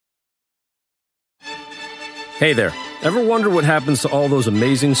Hey there. Ever wonder what happens to all those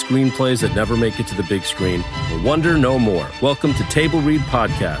amazing screenplays that never make it to the big screen? Well, wonder no more. Welcome to Table Read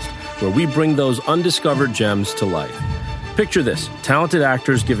Podcast, where we bring those undiscovered gems to life. Picture this, talented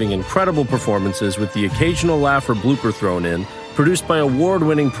actors giving incredible performances with the occasional laugh or blooper thrown in, produced by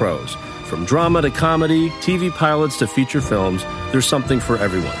award-winning pros. From drama to comedy, TV pilots to feature films, there's something for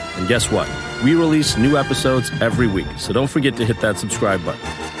everyone. And guess what? We release new episodes every week, so don't forget to hit that subscribe button.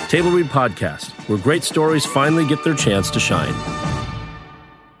 Table Read Podcast, where great stories finally get their chance to shine.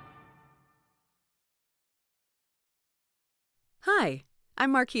 Hi,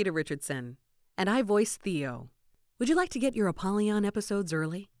 I'm Marquita Richardson, and I voice Theo. Would you like to get your Apollyon episodes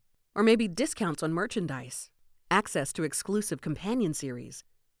early? Or maybe discounts on merchandise, access to exclusive companion series,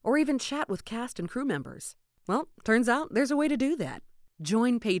 or even chat with cast and crew members? Well, turns out there's a way to do that.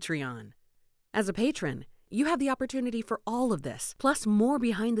 Join Patreon. As a patron, you have the opportunity for all of this, plus more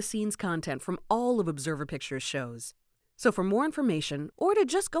behind-the-scenes content from all of Observer Pictures' shows. So for more information, or to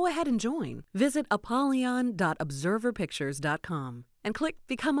just go ahead and join, visit apollyon.observerpictures.com and click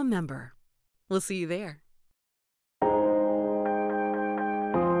Become a Member. We'll see you there.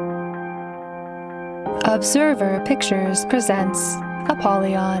 Observer Pictures presents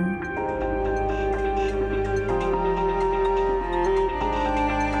Apollyon.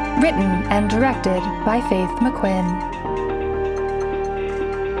 Written and directed by Faith McQuinn.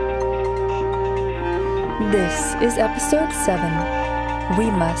 This is Episode 7,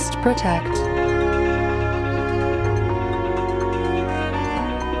 We Must Protect.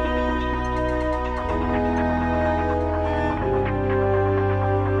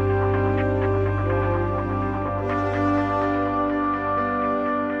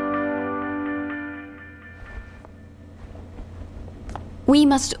 We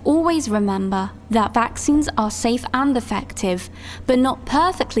must always remember that vaccines are safe and effective, but not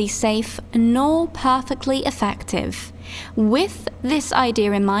perfectly safe nor perfectly effective. With this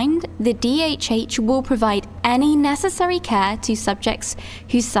idea in mind, the DHH will provide any necessary care to subjects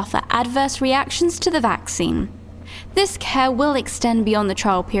who suffer adverse reactions to the vaccine. This care will extend beyond the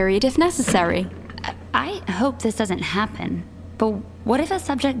trial period if necessary. I hope this doesn't happen, but what if a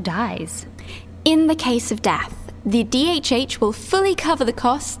subject dies? In the case of death, the DHH will fully cover the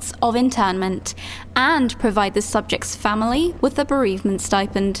costs of internment and provide the subject's family with a bereavement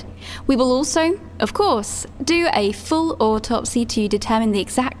stipend. We will also, of course, do a full autopsy to determine the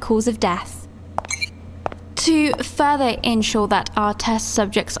exact cause of death. To further ensure that our test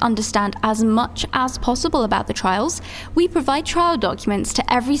subjects understand as much as possible about the trials, we provide trial documents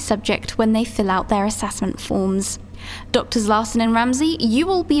to every subject when they fill out their assessment forms. Doctors Larson and Ramsey, you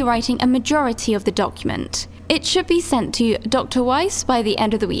will be writing a majority of the document. It should be sent to Dr. Weiss by the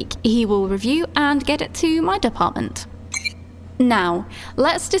end of the week. He will review and get it to my department. Now,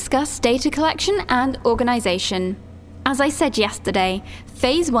 let's discuss data collection and organization. As I said yesterday,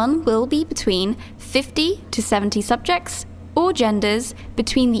 Phase 1 will be between 50 to 70 subjects or genders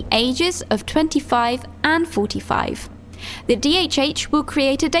between the ages of 25 and 45. The DHH will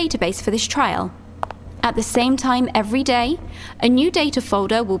create a database for this trial. At the same time every day, a new data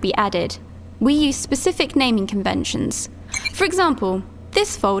folder will be added. We use specific naming conventions. For example,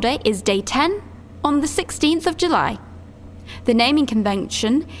 this folder is Day 10 on the 16th of July. The naming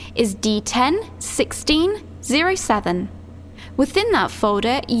convention is D101607. Within that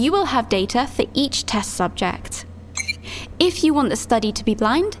folder, you will have data for each test subject. If you want the study to be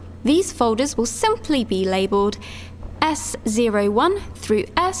blind, these folders will simply be labeled S01 through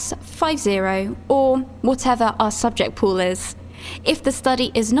S50, or whatever our subject pool is. If the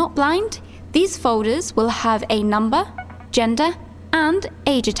study is not blind, these folders will have a number, gender, and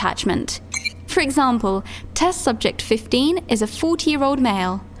age attachment. For example, test subject 15 is a 40-year-old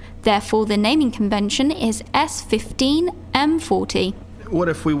male. Therefore, the naming convention is S15M40. What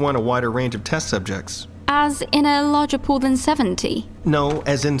if we want a wider range of test subjects? As in a larger pool than 70? No,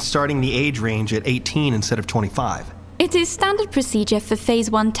 as in starting the age range at 18 instead of 25. It is standard procedure for Phase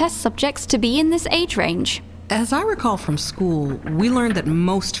 1 test subjects to be in this age range. As I recall from school, we learned that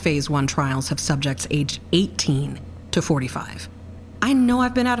most Phase 1 trials have subjects aged 18 to 45. I know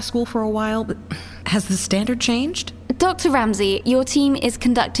I've been out of school for a while, but has the standard changed? Dr. Ramsey, your team is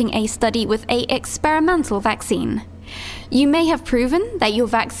conducting a study with an experimental vaccine. You may have proven that your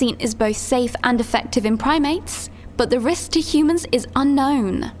vaccine is both safe and effective in primates, but the risk to humans is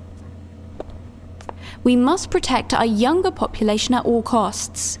unknown. We must protect our younger population at all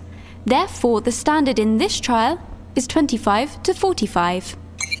costs. Therefore, the standard in this trial is 25 to 45.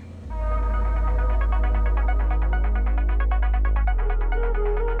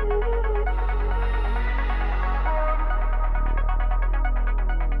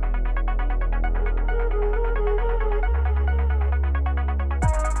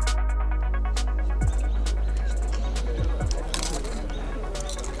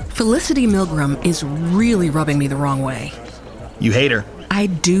 Felicity Milgram is really rubbing me the wrong way. You hate her. I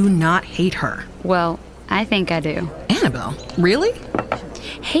do not hate her. Well, I think I do. Annabelle, really?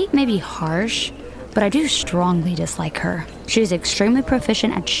 Hate may be harsh, but I do strongly dislike her. She's extremely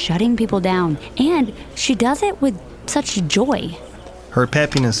proficient at shutting people down, and she does it with such joy. Her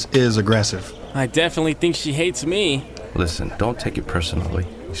peppiness is aggressive. I definitely think she hates me. Listen, don't take it personally.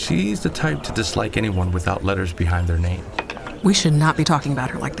 She's the type to dislike anyone without letters behind their name. We should not be talking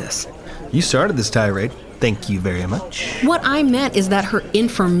about her like this. You started this tirade. Thank you very much. What I meant is that her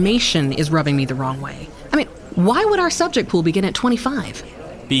information is rubbing me the wrong way. I mean, why would our subject pool begin at 25?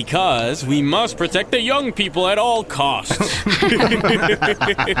 Because we must protect the young people at all costs.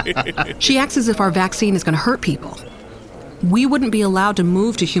 She acts as if our vaccine is going to hurt people. We wouldn't be allowed to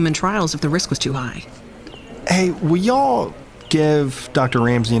move to human trials if the risk was too high. Hey, will y'all give Dr.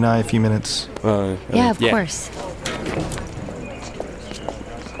 Ramsey and I a few minutes? Yeah, of course.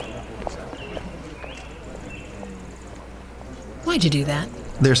 Why'd you do that?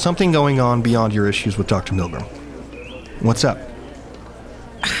 There's something going on beyond your issues with Dr. Milgram. What's up?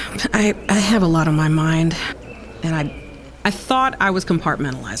 I have a lot on my mind, and I thought I was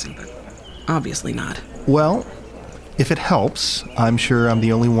compartmentalizing, but obviously not. Well, if it helps, I'm sure I'm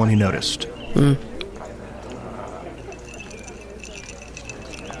the only one who noticed.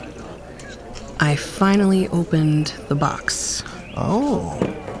 I finally opened the box. Oh.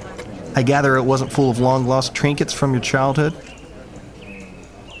 I gather it wasn't full of long-lost trinkets from your childhood?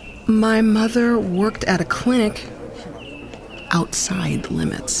 My mother worked at a clinic outside the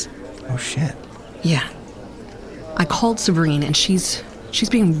limits. Oh, shit. Yeah. I called Severine, and she's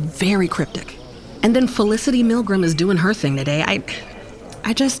being very cryptic. And then Felicity Milgram is doing her thing today.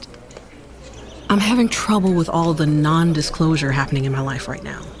 I'm having trouble with all the non-disclosure happening in my life right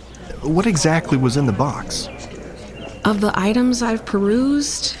now. What exactly was in the box? Of the items I've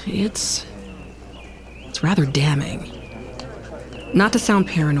perused, it's rather damning. Not to sound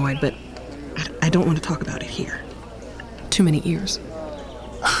paranoid, but I don't want to talk about it here. Too many ears.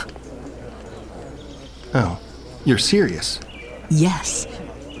 Oh, you're serious? Yes.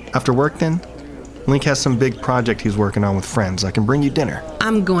 After work, then? Link has some big project he's working on with friends. I can bring you dinner.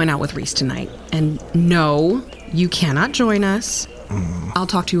 I'm going out with Reese tonight. And no, you cannot join us. I'll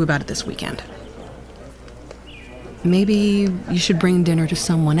talk to you about it this weekend. Maybe you should bring dinner to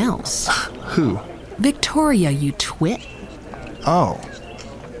someone else. Who? Victoria, you twit. Oh.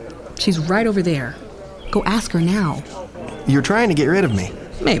 She's right over there. Go ask her now. You're trying to get rid of me.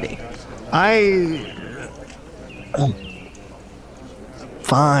 Maybe.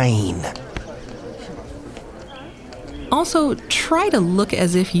 Fine. Also, try to look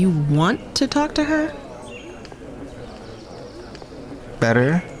as if you want to talk to her.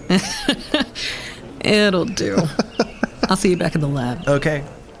 Better? It'll do. I'll see you back in the lab. Okay.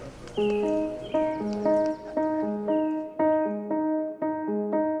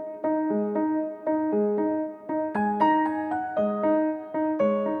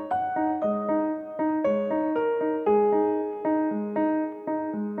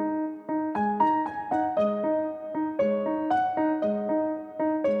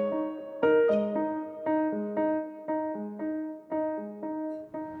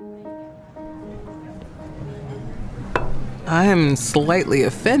 I'm slightly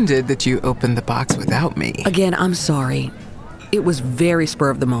offended that you opened the box without me. Again, I'm sorry. It was very spur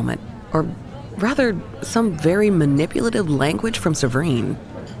of the moment. Or rather, some very manipulative language from Severine.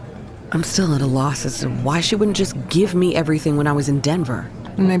 I'm still at a loss as to why she wouldn't just give me everything when I was in Denver.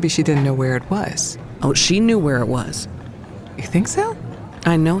 Maybe she didn't know where it was. Oh, she knew where it was. You think so?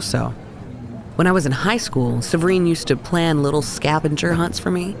 I know so. When I was in high school, Severine used to plan little scavenger hunts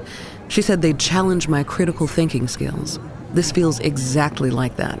for me. She said they'd challenge my critical thinking skills. This feels exactly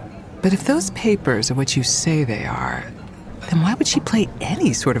like that. But if those papers are what you say they are, then why would she play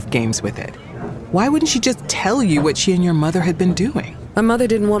any sort of games with it? Why wouldn't she just tell you what she and your mother had been doing? My mother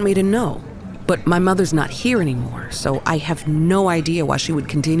didn't want me to know. But my mother's not here anymore, so I have no idea why she would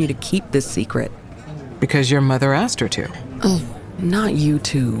continue to keep this secret. Because your mother asked her to. Oh, not you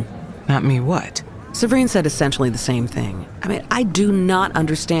two. Not me what? Severine said essentially the same thing. I mean, I do not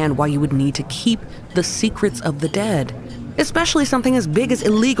understand why you would need to keep the secrets of the dead, especially something as big as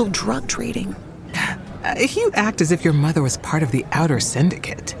illegal drug trading. You act as if your mother was part of the outer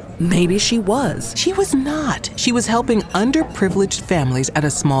syndicate. Maybe she was. She was not. She was helping underprivileged families at a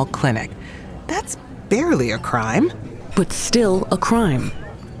small clinic. That's barely a crime. But still a crime.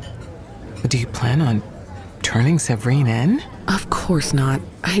 But do you plan on turning Severine in? Of course not.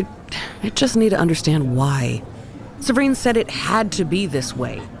 I just need to understand why. Severine said it had to be this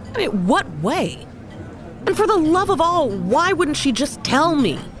way. I mean, what way? And for the love of all, why wouldn't she just tell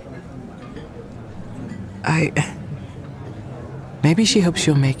me? Maybe she hopes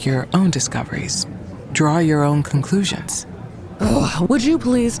you'll make your own discoveries, draw your own conclusions. Oh, would you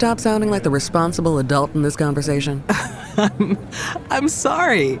please stop sounding like the responsible adult in this conversation? I'm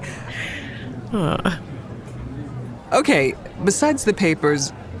sorry. Okay, besides the papers,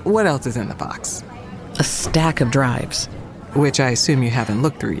 what else is in the box? A stack of drives. Which I assume you haven't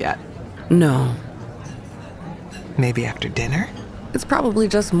looked through yet. No. Maybe after dinner? It's probably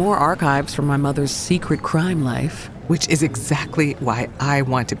just more archives from my mother's secret crime life. Which is exactly why I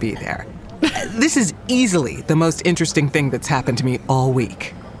want to be there. This is easily the most interesting thing that's happened to me all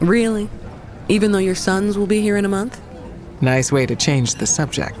week. Really? Even though your sons will be here in a month? Nice way to change the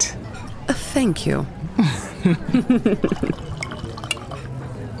subject. Thank you.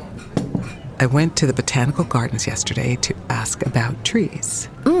 I went to the botanical gardens yesterday to ask about trees.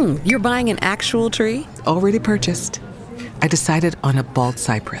 You're buying an actual tree? Already purchased. I decided on a bald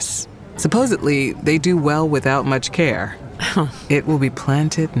cypress. Supposedly, they do well without much care. It will be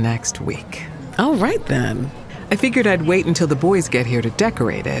planted next week. All right, then. I figured I'd wait until the boys get here to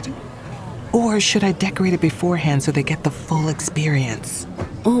decorate it. Or should I decorate it beforehand so they get the full experience?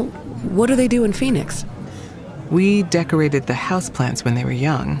 Well, what do they do in Phoenix? We decorated the houseplants when they were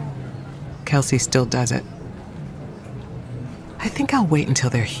young. Kelsey still does it. I think I'll wait until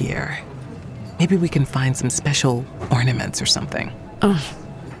they're here. Maybe we can find some special ornaments or something. Oh,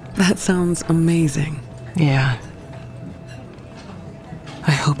 that sounds amazing. Yeah.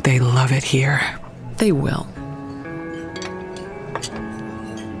 I hope they love it here. They will.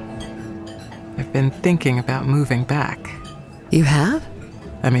 I've been thinking about moving back. You have?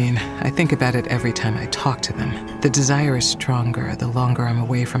 I mean, I think about it every time I talk to them. The desire is stronger the longer I'm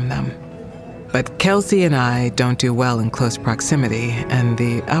away from them. But Kelsey and I don't do well in close proximity, and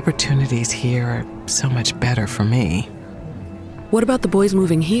the opportunities here are so much better for me. What about the boys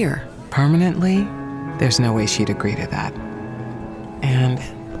moving here? Permanently? There's no way she'd agree to that. And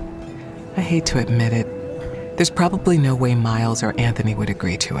I hate to admit it, there's probably no way Miles or Anthony would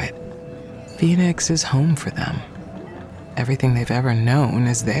agree to it. Phoenix is home for them. Everything they've ever known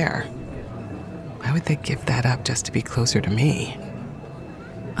is there. Why would they give that up just to be closer to me?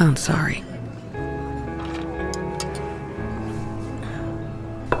 I'm sorry.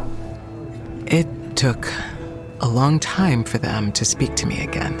 It took a long time for them to speak to me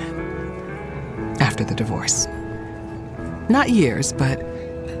again. After the divorce. Not years, but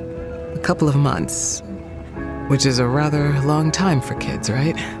a couple of months. Which is a rather long time for kids,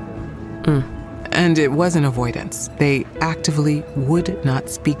 right? And it wasn't avoidance. They actively would not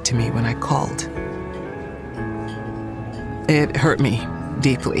speak to me when I called. It hurt me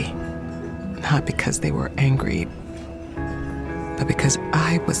deeply. Not because they were angry, but because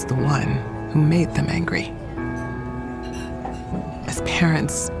I was the one who made them angry. As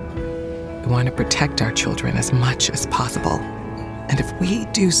parents, we want to protect our children as much as possible. And if we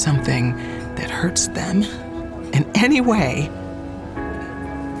do something that hurts them in any way,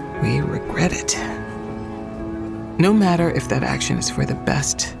 we regret it. No matter if that action is for the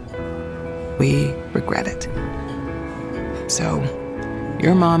best, we regret it. So,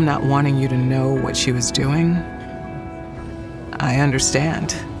 your mom not wanting you to know what she was doing, I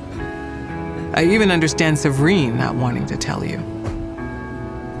understand. I even understand Severine not wanting to tell you.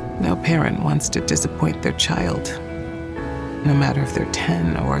 No parent wants to disappoint their child, no matter if they're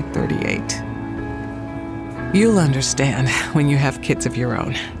 10 or 38. You'll understand when you have kids of your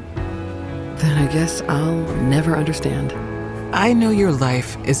own. Then I guess I'll never understand. I know your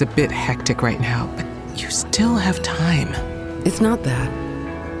life is a bit hectic right now, but you still have time. It's not that.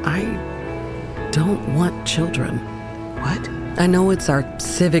 I don't want children. What? I know it's our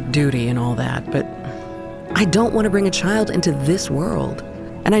civic duty and all that, but I don't want to bring a child into this world.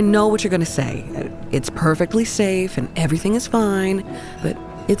 And I know what you're going to say. It's perfectly safe and everything is fine, but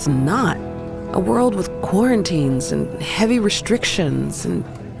it's not. A world with quarantines and heavy restrictions, and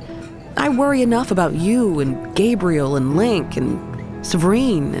I worry enough about you and Gabriel and Link and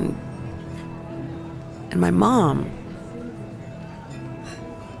Severine and my mom.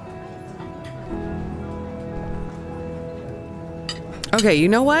 Okay, you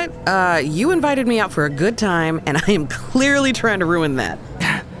know what? You invited me out for a good time, and I am clearly trying to ruin that.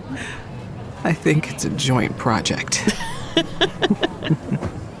 I think it's a joint project.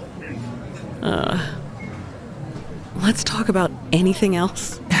 Let's talk about anything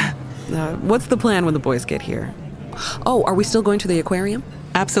else. What's the plan when the boys get here? Oh, are we still going to the aquarium?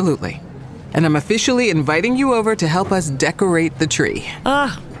 Absolutely. And I'm officially inviting you over to help us decorate the tree.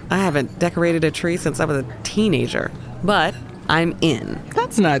 I haven't decorated a tree since I was a teenager, but I'm in.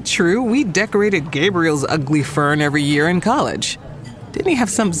 That's not true. We decorated Gabriel's ugly fern every year in college. Didn't he have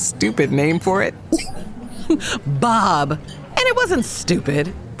some stupid name for it? Bob. And it wasn't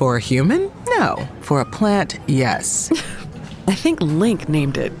stupid. For a human? No. For a plant, yes. I think Link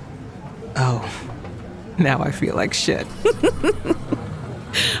named it. Oh, now I feel like shit.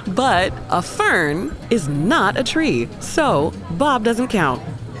 But a fern is not a tree, so Bob doesn't count.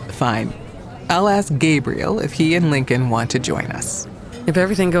 Fine. I'll ask Gabriel if he and Lincoln want to join us. If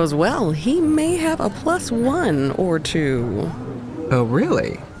everything goes well, he may have a +1 or 2. Oh,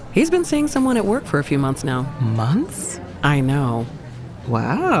 really? He's been seeing someone at work for a few months now. Months? I know.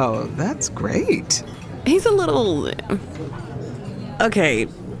 Wow, that's great. He's a little... Okay,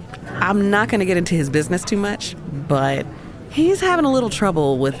 I'm not going to get into his business too much, but he's having a little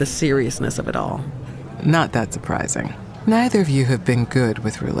trouble with the seriousness of it all. Not that surprising. Neither of you have been good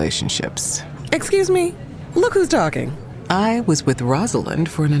with relationships. Excuse me? Look who's talking. I was with Rosalind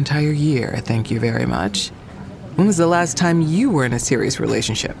for an entire year, thank you very much. When was the last time you were in a serious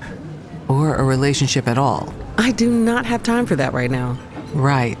relationship? Or a relationship at all? I do not have time for that right now.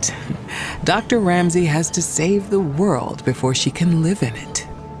 Right. Dr. Ramsey has to save the world before she can live in it.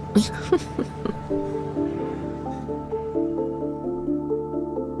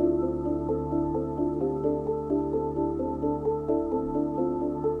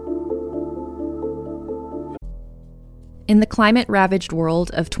 In the climate-ravaged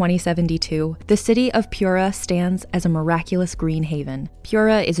world of 2072, the city of Pura stands as a miraculous green haven.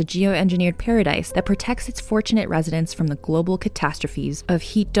 Pura is a geoengineered paradise that protects its fortunate residents from the global catastrophes of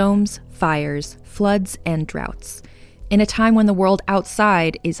heat domes, fires, floods, and droughts. In a time when the world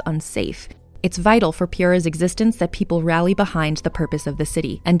outside is unsafe, it's vital for Pura's existence that people rally behind the purpose of the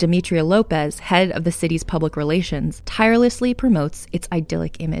city, and Demetria Lopez, head of the city's public relations, tirelessly promotes its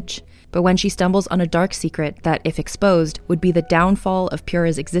idyllic image. But when she stumbles on a dark secret that, if exposed, would be the downfall of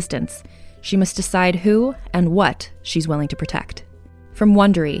Pura's existence, she must decide who and what she's willing to protect. From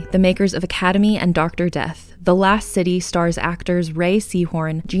Wondery, the makers of Academy and Dr. Death, The Last City stars actors Ray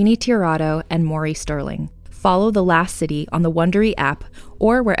Seahorn, Jeannie Tirado, and Maury Sterling. Follow The Last City on the Wondery app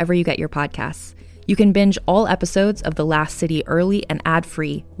or wherever you get your podcasts. You can binge all episodes of The Last City early and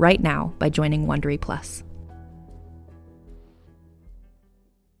ad-free right now by joining Wondery Plus.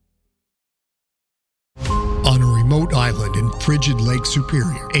 On a remote island in frigid Lake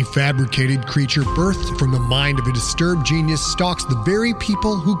Superior, a fabricated creature birthed from the mind of a disturbed genius stalks the very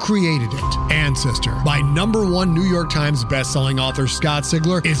people who created it. Ancestor, by #1 New York Times bestselling author Scott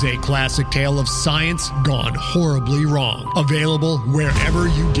Sigler, is a classic tale of science gone horribly wrong. Available wherever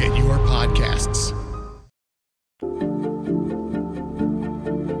you get your podcasts.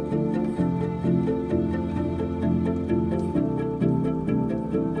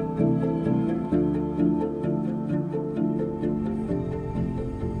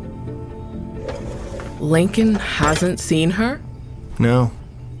 Lincoln hasn't seen her? No.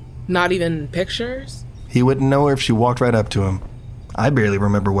 Not even pictures? He wouldn't know her if she walked right up to him. I barely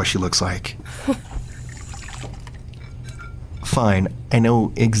remember what she looks like. Fine, I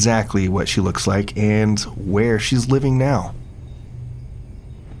know exactly what she looks like and where she's living now.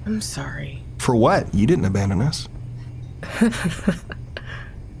 I'm sorry. For what? You didn't abandon us.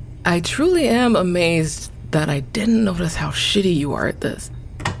 I truly am amazed that I didn't notice how shitty you are at this.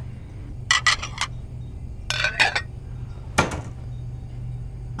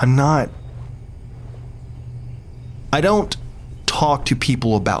 I don't talk to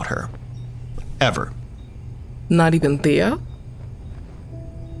people about her. Ever. Not even Theo?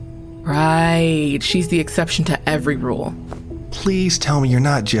 Right, she's the exception to every rule. Please tell me you're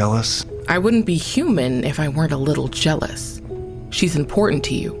not jealous. I wouldn't be human if I weren't a little jealous. She's important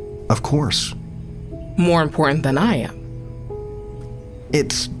to you. Of course. More important than I am.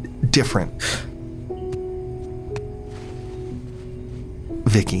 It's different.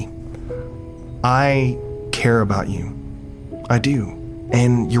 Vicky, I care about you. I do.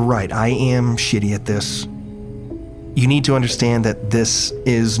 And you're right, I am shitty at this. You need to understand that this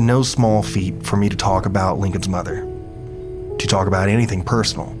is no small feat for me to talk about Lincoln's mother, to talk about anything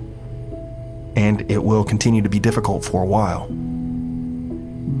personal. And it will continue to be difficult for a while.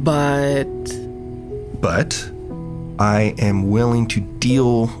 But I am willing to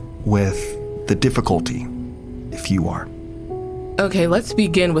deal with the difficulty if you are. Okay, let's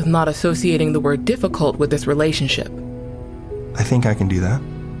begin with not associating the word difficult with this relationship. I think I can do that.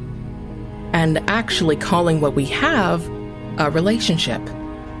 And actually calling what we have a relationship.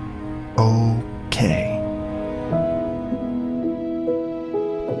 Okay.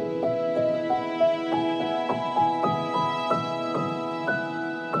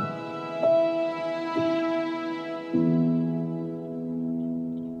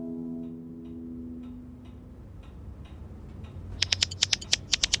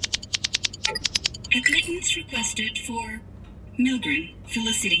 Admittance requested for Milgren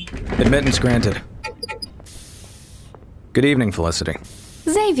Felicity. Admittance granted. Good evening, Felicity.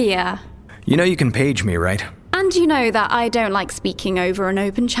 Xavier. You know you can page me, right? And you know that I don't like speaking over an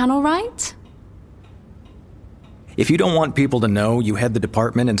open channel, right? If you don't want people to know you head the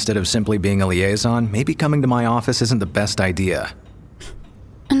department instead of simply being a liaison, maybe coming to my office isn't the best idea.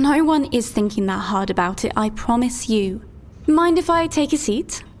 No one is thinking that hard about it, I promise you. Mind if I take a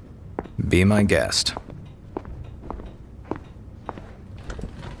seat? Be my guest.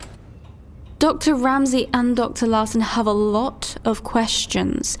 Dr. Ramsey and Dr. Larson have a lot of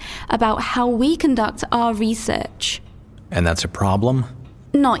questions about how we conduct our research. And that's a problem?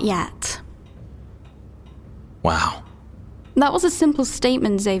 Not yet. Wow. That was a simple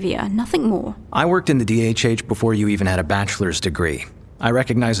statement, Xavier, nothing more. I worked in the DHH before you even had a bachelor's degree. I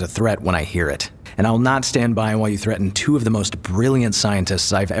recognize a threat when I hear it, and I will not stand by while you threaten two of the most brilliant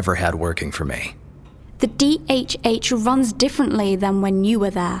scientists I've ever had working for me. The DHH runs differently than when you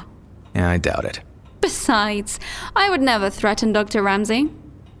were there. Yeah, I doubt it. Besides, I would never threaten Dr. Ramsey.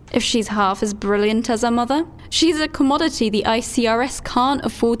 If she's half as brilliant as her mother, she's a commodity the ICRS can't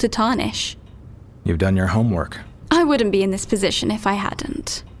afford to tarnish. You've done your homework. I wouldn't be in this position if I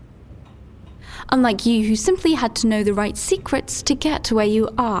hadn't. Unlike you, who simply had to know the right secrets to get to where you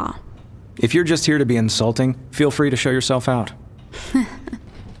are. If you're just here to be insulting, feel free to show yourself out.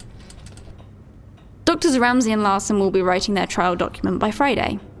 Drs. Ramsey and Larson will be writing their trial document by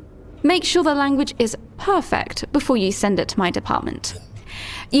Friday. Make sure the language is perfect before you send it to my department.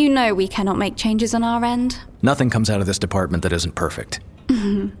 You know we cannot make changes on our end. Nothing comes out of this department that isn't perfect.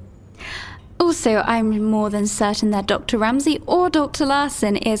 Also, I'm more than certain that Dr. Ramsey or Dr.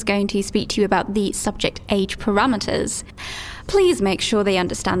 Larson is going to speak to you about the subject age parameters. Please make sure they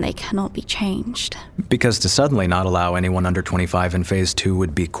understand they cannot be changed. Because to suddenly not allow anyone under 25 in Phase 2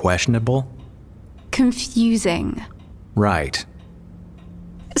 would be questionable? Confusing. Right.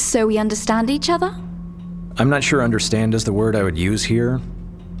 So we understand each other? I'm not sure understand is the word I would use here,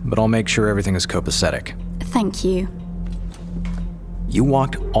 but I'll make sure everything is copacetic. Thank you. You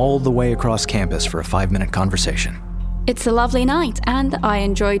walked all the way across campus for a 5-minute conversation. It's a lovely night, and I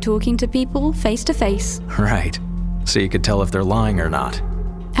enjoy talking to people face to face. Right. So you could tell if they're lying or not.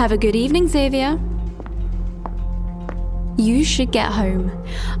 Have a good evening, Xavier. You should get home.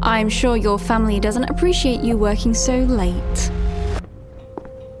 I'm sure your family doesn't appreciate you working so late.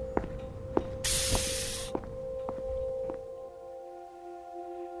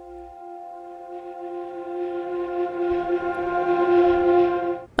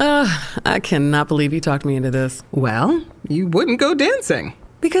 I cannot believe you talked me into this. Well, you wouldn't go dancing.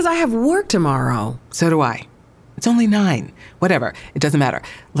 Because I have work tomorrow. So do I. It's only 9. Whatever. It doesn't matter.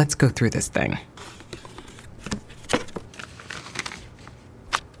 Let's go through this thing.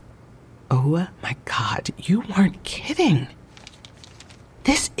 Oh my God, you weren't kidding.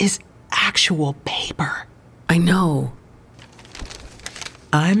 This is actual paper. I know.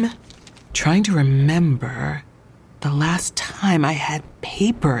 I'm trying to remember the last time I had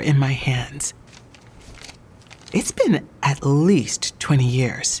paper in my hands. It's been at least 20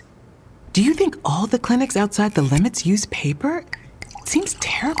 years. Do you think all the clinics outside the limits use paper? It seems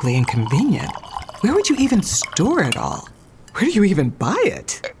terribly inconvenient. Where would you even store it all? Where do you even buy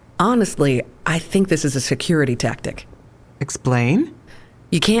it? Honestly, I think this is a security tactic. Explain?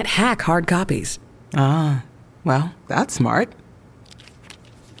 You can't hack hard copies. Ah, well, that's smart.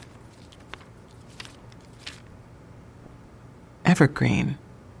 Evergreen.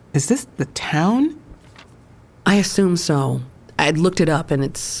 Is this the town? I assume so. I'd looked it up, and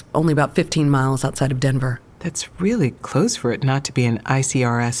it's only about 15 miles outside of Denver. That's really close for it not to be an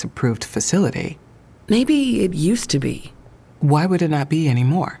ICRS-approved facility. Maybe it used to be. Why would it not be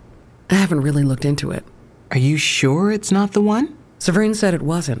anymore? I haven't really looked into it. Are you sure it's not the one? Severine said it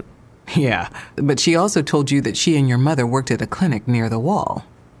wasn't. Yeah, but she also told you that she and your mother worked at a clinic near the wall.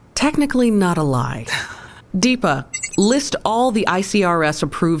 Technically not a lie. Deepa, list all the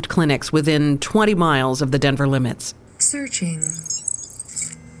ICRS-approved clinics within 20 miles of the Denver limits. Searching.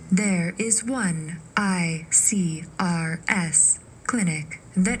 There is one ICRS clinic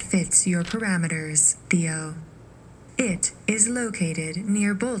that fits your parameters, Theo. It is located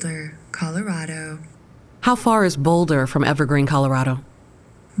near Boulder, Colorado. How far is Boulder from Evergreen, Colorado?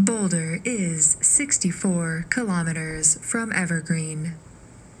 Boulder is 64 kilometers from Evergreen.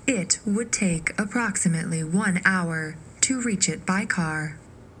 It would take approximately 1 hour to reach it by car.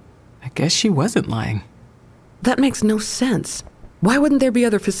 I guess she wasn't lying. That makes no sense. Why wouldn't there be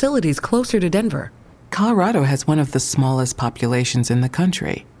other facilities closer to Denver? Colorado has one of the smallest populations in the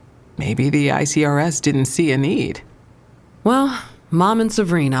country. Maybe the ICRS didn't see a need. Well, Mom and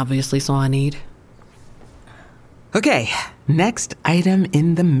Severine obviously saw a need. Okay, next item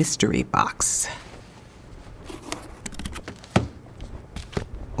in the mystery box.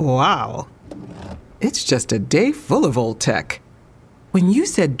 Wow. It's just a day full of old tech. When you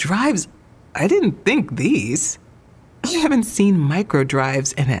said drives, I didn't think these. I haven't seen micro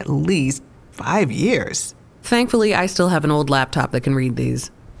drives in at least 5 years. Thankfully, I still have an old laptop that can read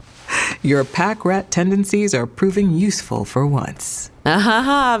these. Your pack rat tendencies are proving useful for once.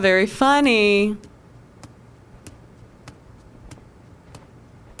 Ahaha, very funny.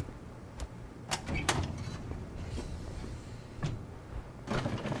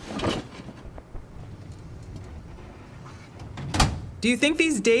 Do you think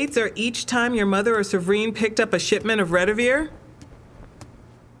these dates are each time your mother or Severine picked up a shipment of Redivir?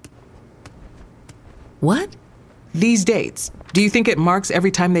 What? These dates. Do you think it marks every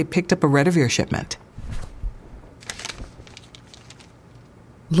time they picked up a Redivir shipment?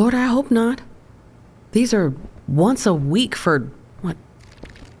 Lord, I hope not. These are once a week for,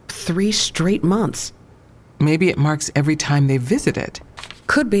 3 straight months. Maybe it marks every time they visited.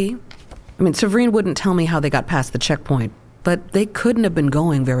 Could be. I mean, Severine wouldn't tell me how they got past the checkpoint, but they couldn't have been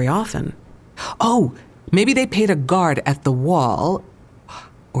going very often. Oh, maybe they paid a guard at the wall,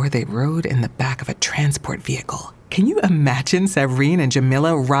 or they rode in the back of a transport vehicle. Can you imagine Severine and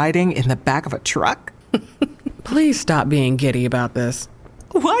Jamila riding in the back of a truck? Please stop being giddy about this.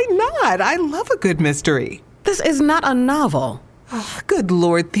 Why not? I love a good mystery. This is not a novel. Oh, good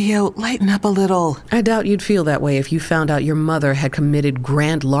Lord, Theo, lighten up a little. I doubt you'd feel that way if you found out your mother had committed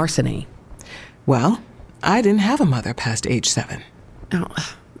grand larceny. Well, I didn't have a mother past age 7.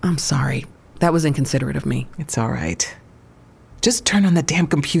 Oh, I'm sorry. That was inconsiderate of me. It's all right. Just turn on the damn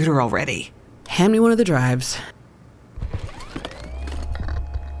computer already. Hand me one of the drives.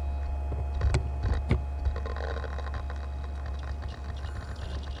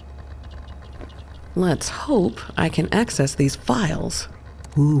 Let's hope I can access these files.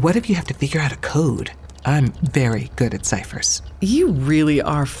 Ooh, what if you have to figure out a code? I'm very good at ciphers. You really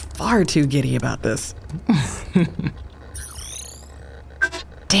are far too giddy about this.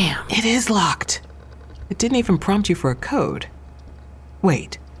 Damn. It is locked. It didn't even prompt you for a code.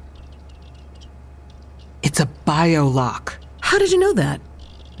 Wait. It's a biolock. How did you know that?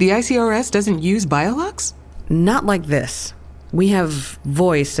 The ICRS doesn't use biolocks? Not like this. We have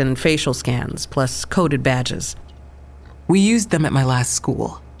voice and facial scans, plus coded badges. We used them at my last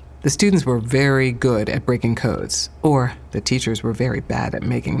school. The students were very good at breaking codes, or the teachers were very bad at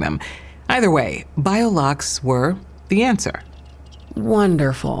making them. Either way, biolocks were the answer.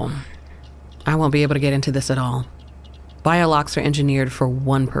 Wonderful. I won't be able to get into this at all. Biolocks are engineered for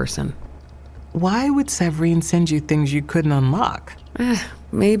one person. Why would Severine send you things you couldn't unlock?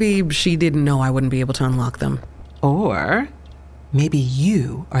 Maybe she didn't know I wouldn't be able to unlock them. Or maybe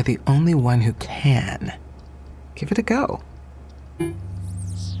you are the only one who can. Give it a go.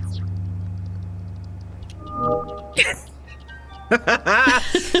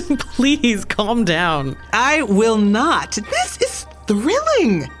 Please calm down. I will not. This is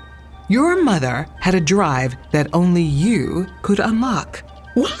thrilling. Your mother had a drive that only you could unlock.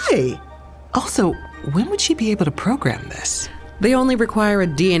 Why? Also, when would she be able to program this? They only require a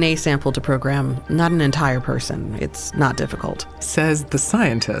DNA sample to program, not an entire person. It's not difficult. Says the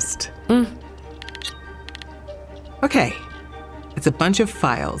scientist. Okay. It's a bunch of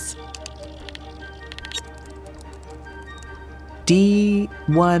files.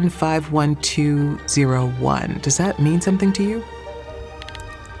 D151201. Does that mean something to you?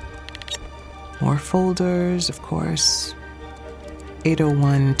 More folders, of course.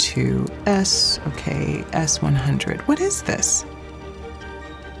 8012S. Okay, S100. What is this?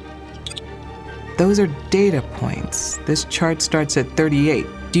 Those are data points. This chart starts at 38.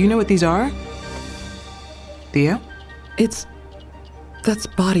 Do you know what these are? Theo? That's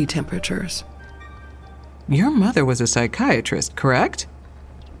body temperatures. Your mother was a psychiatrist, correct?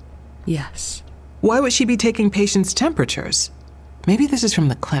 Yes. Why would she be taking patients' temperatures? Maybe this is from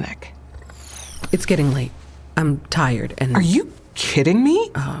the clinic. It's getting late. I'm tired and... Are you kidding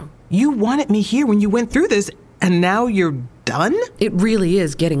me? You wanted me here when you went through this, and now you're done? It really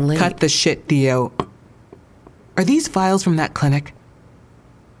is getting late. Cut the shit, Theo. Are these files from that clinic?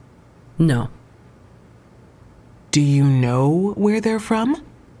 No. Do you know where they're from?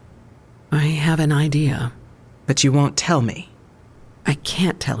 I have an idea. But you won't tell me. I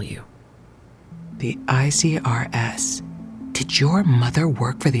can't tell you. The ICRS. Did your mother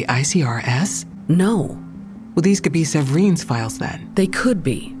work for the ICRS? No. Well, these could be Severine's files then. They could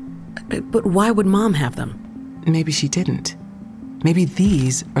be. But why would Mom have them? Maybe she didn't. Maybe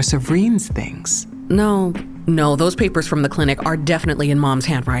these are Severine's things. No, No, those papers from the clinic are definitely in Mom's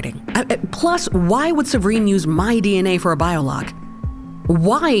handwriting. Plus, why would Severine use my DNA for a biolog?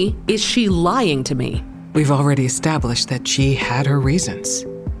 Why is she lying to me? We've already established that she had her reasons.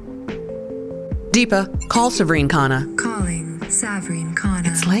 Deepa, call Severine Khanna. Calling Savrine Khanna.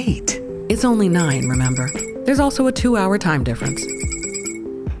 It's late. It's only 9, remember? There's also a 2-hour time difference.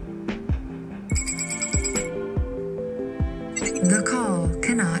 The call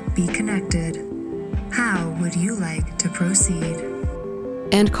cannot be connected. How would you like to proceed?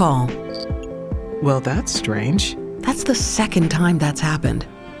 End call. Well, that's strange. That's the second time that's happened.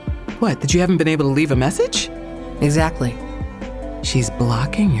 What, that you haven't been able to leave a message? Exactly. She's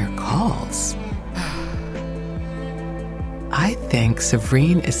blocking your calls. I think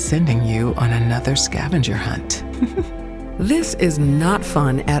Severine is sending you on another scavenger hunt. This is not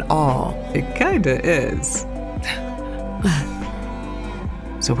fun at all. It kinda is.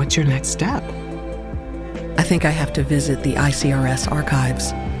 So what's your next step? I think I have to visit the ICRS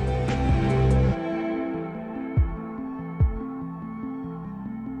archives.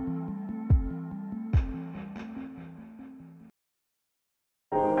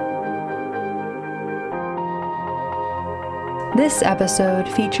 This episode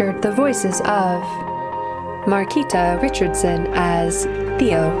featured the voices of Marquita Richardson as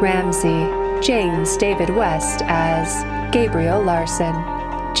Theo Ramsey, James David West as Gabriel Larson,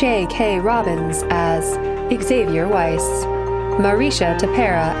 J.K. Robbins as Xavier Weiss, Marisha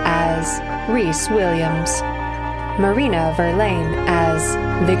Tapera as Reese Williams, Marina Verlaine as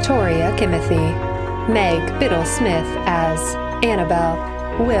Victoria Kimothy, Meg Biddle-Smith as Annabelle,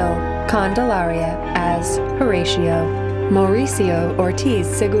 Will Candelaria as Horatio, Mauricio Ortiz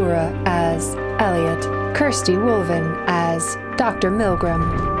Segura as Elliot, Kirsty Wolven as Dr.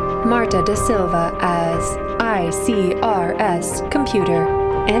 Milgram, Marta Da Silva as ICRS Computer,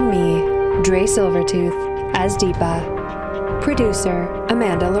 and me, Dre Silvertooth, as Deepa. Producer,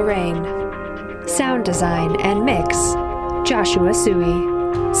 Amanda Lorraine. Sound design and mix, Joshua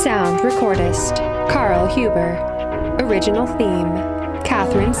Sui. Sound recordist, Carl Huber. Original theme,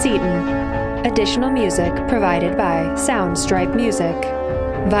 Catherine Seaton. Additional music provided by Soundstripe Music.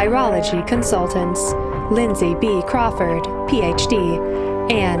 Virology consultants, Lindsay B. Crawford, PhD,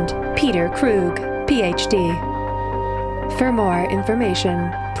 and Peter Krug, PhD. For more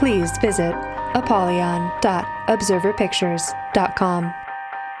information, please visit apollyon.observerpictures.com.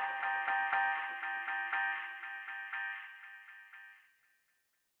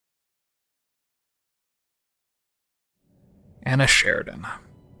 Anna Sheridan,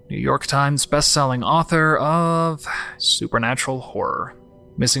 New York Times bestselling author of supernatural horror,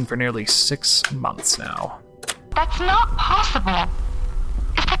 missing for nearly 6 months now. That's not possible.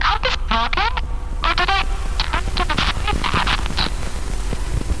 Is the compass broken? Or did I turn to the past?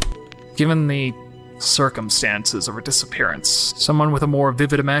 Given the circumstances of her disappearance, someone with a more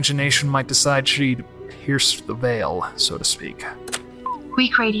vivid imagination might decide she'd pierced the veil, so to speak.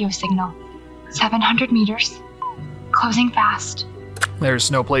 Weak radio signal. 700 meters. Closing fast.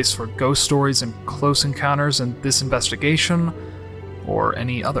 There's no place for ghost stories and close encounters in this investigation, or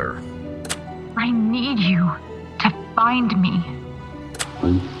any other. I need you to find me.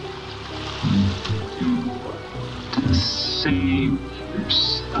 To save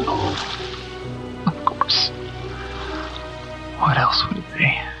yourself. Of course. What else would it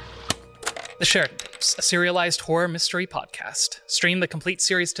be? The Sheridan Tapes, a serialized horror mystery podcast. Stream the complete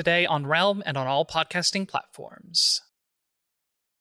series today on Realm and on all podcasting platforms.